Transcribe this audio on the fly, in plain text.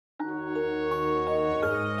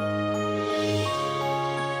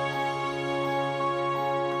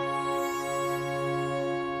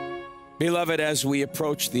Beloved, as we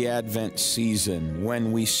approach the Advent season,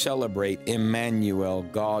 when we celebrate Emmanuel,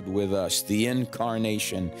 God with us, the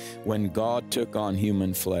incarnation, when God took on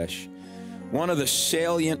human flesh, one of the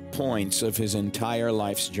salient points of his entire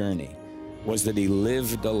life's journey was that he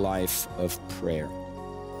lived a life of prayer.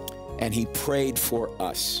 And he prayed for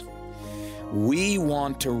us. We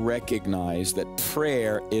want to recognize that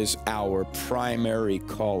prayer is our primary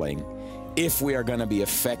calling if we are going to be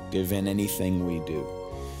effective in anything we do.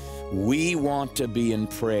 We want to be in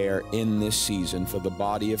prayer in this season for the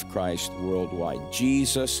body of Christ worldwide.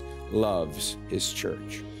 Jesus loves his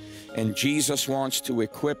church, and Jesus wants to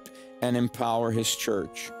equip and empower his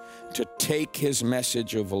church to take his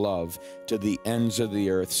message of love to the ends of the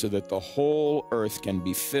earth so that the whole earth can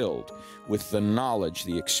be filled with the knowledge,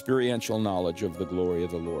 the experiential knowledge of the glory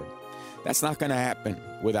of the Lord. That's not going to happen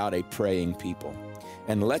without a praying people.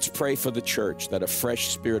 And let's pray for the church that a fresh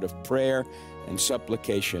spirit of prayer and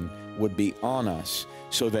supplication would be on us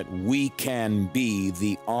so that we can be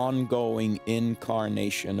the ongoing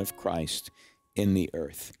incarnation of Christ in the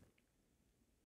earth.